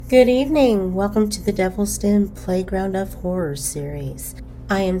Good evening. Welcome to the Devil's Den Playground of Horror series.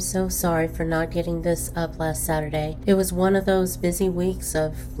 I am so sorry for not getting this up last Saturday. It was one of those busy weeks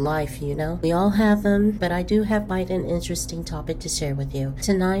of life, you know. We all have them, but I do have quite an interesting topic to share with you.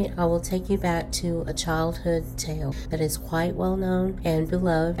 Tonight, I will take you back to a childhood tale that is quite well known and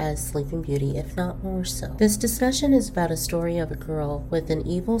beloved as Sleeping Beauty, if not more so. This discussion is about a story of a girl with an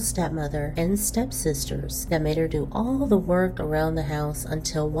evil stepmother and stepsisters that made her do all the work around the house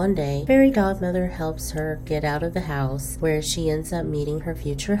until one day, fairy godmother helps her get out of the house, where she ends up meeting her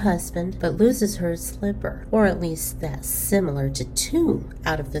future husband, but loses her slipper, or at least that's similar to 2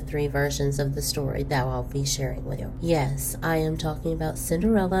 out of the 3 versions of the story that I'll be sharing with you. Yes, I am talking about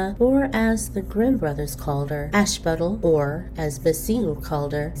Cinderella, or as the Grimm brothers called her, Ashbuttle, or as Basile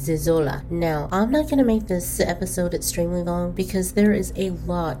called her, Zizola. Now, I'm not going to make this episode extremely long because there is a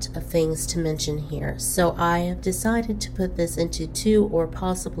lot of things to mention here, so I have decided to put this into 2 or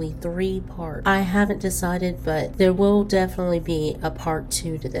possibly 3 parts. I haven't decided, but there will definitely be a part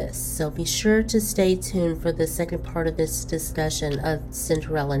 2 to this, so be sure to stay tuned for the second part of this discussion of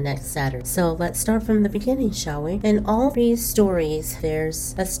Cinderella next Saturday. So let's start from the beginning, shall we? In all 3 stories,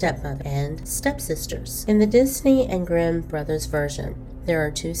 there's a stepmother and stepsisters. In the Disney and Grimm brothers version, there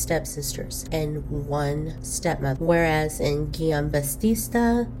are 2 stepsisters and 1 stepmother, whereas in Guillaume Baptiste,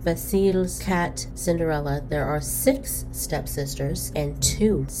 Basile's cat Cinderella, there are 6 stepsisters and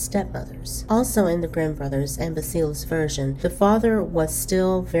 2 stepmothers. Also in the Grimm brothers and Basile's version, the father was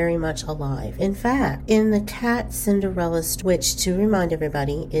still very much alive. In fact, in the cat Cinderella, which to remind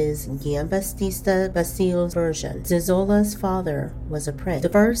everybody is Guillaume Baptiste Basile's version, Zizola's father was a prince. The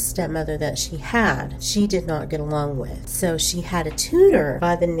first stepmother that she had, she did not get along with, so she had a tutor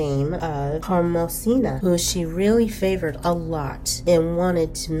by the name of Carmosina, who she really favored a lot and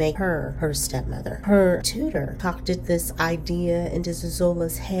wanted to make her stepmother. Her tutor concocted this idea into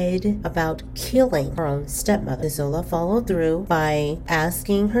Zizola's head about killing her own stepmother. Zizola followed through by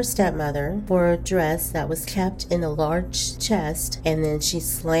asking her stepmother for a dress that was kept in a large chest, and then she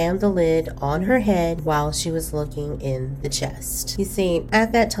slammed the lid on her head while she was looking in the chest. You see,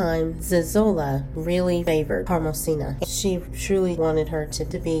 at that time, Zizola really favored Carmosina. She truly wanted her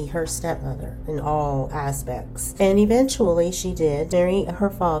to be her stepmother in all aspects. And eventually she did marry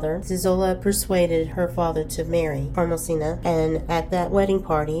her father. Zizola persuaded her father to marry Carmosina, and at that wedding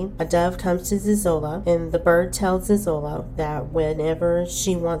party, a dove comes to Zizola, and the bird tells Zizola that whenever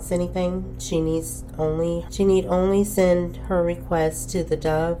she wants anything, she need only send her request to the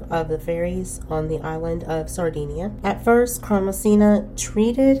dove of the fairies on the island of Sardinia. At first, Carmosina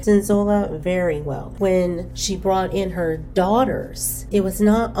treated Zizola very well. When she brought in her daughters, it was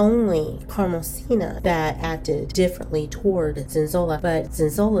not only Carmosina that acted differently toward Zinzola, but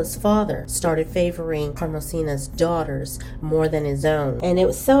Zinzola's father started favoring Carmosina's daughters more than his own. And it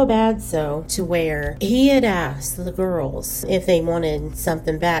was so bad so to where he had asked the girls if they wanted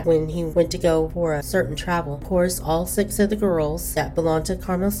something back when he went to go for a certain travel. Of course, all 6 of the girls that belonged to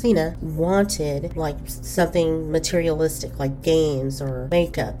Carmosina wanted like something materialistic like games or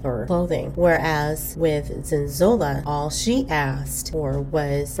makeup or clothing. Whereas with Zinzola, all she asked for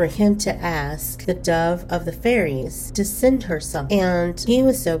was for him to ask the dove of the fairies to send her something. And he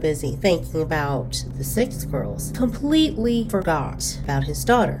was so busy thinking about the 6 girls, completely forgot about his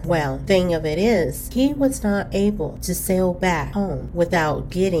daughter. Well, thing of it is, he was not able to sail back home without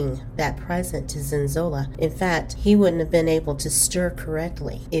getting that present to Zinzola. In fact, he wouldn't have been able to stir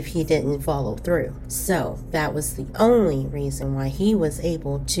correctly if he didn't follow through. So that was the only reason why he was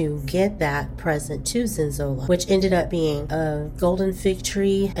able to get that present to Zinzola, which ended up being a golden fig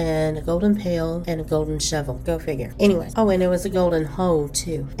tree and a golden pail and a golden shovel. Go figure. Anyway, oh, and it was a golden hoe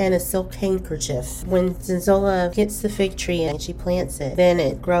too, and a silk handkerchief. When Zinzola gets the fig tree and she plants it, then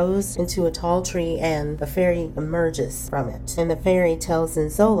it grows into a tall tree and a fairy emerges from it. And the fairy tells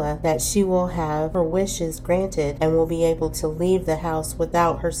Zinzola that she will have her wishes granted and will be able to leave the house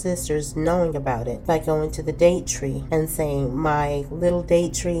without her sisters knowing about it by going to the date tree and saying, "My little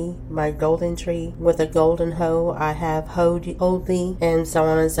date tree, my golden tree, with a golden hoe I have hoed thee," and so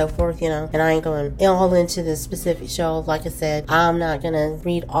on and so forth, you know. And I ain't going all into the specific show. Like I said, I'm not going to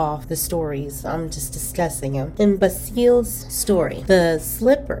read off the stories. I'm just discussing them. In Basile's story, the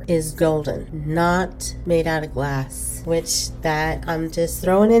slipper is golden, not made out of glass, which that I'm just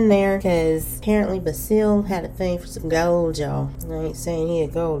throwing in there because apparently Basile had a thing for some gold, y'all. I ain't saying he a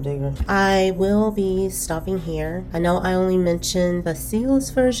gold digger. I will be stopping here. I know I only mentioned Basile's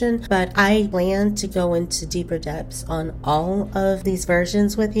version, but I plan to go into deeper depths on all of these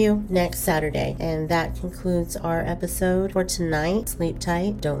versions with you next Saturday. And that concludes our episode for tonight. Sleep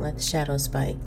tight. Don't let the shadows bite.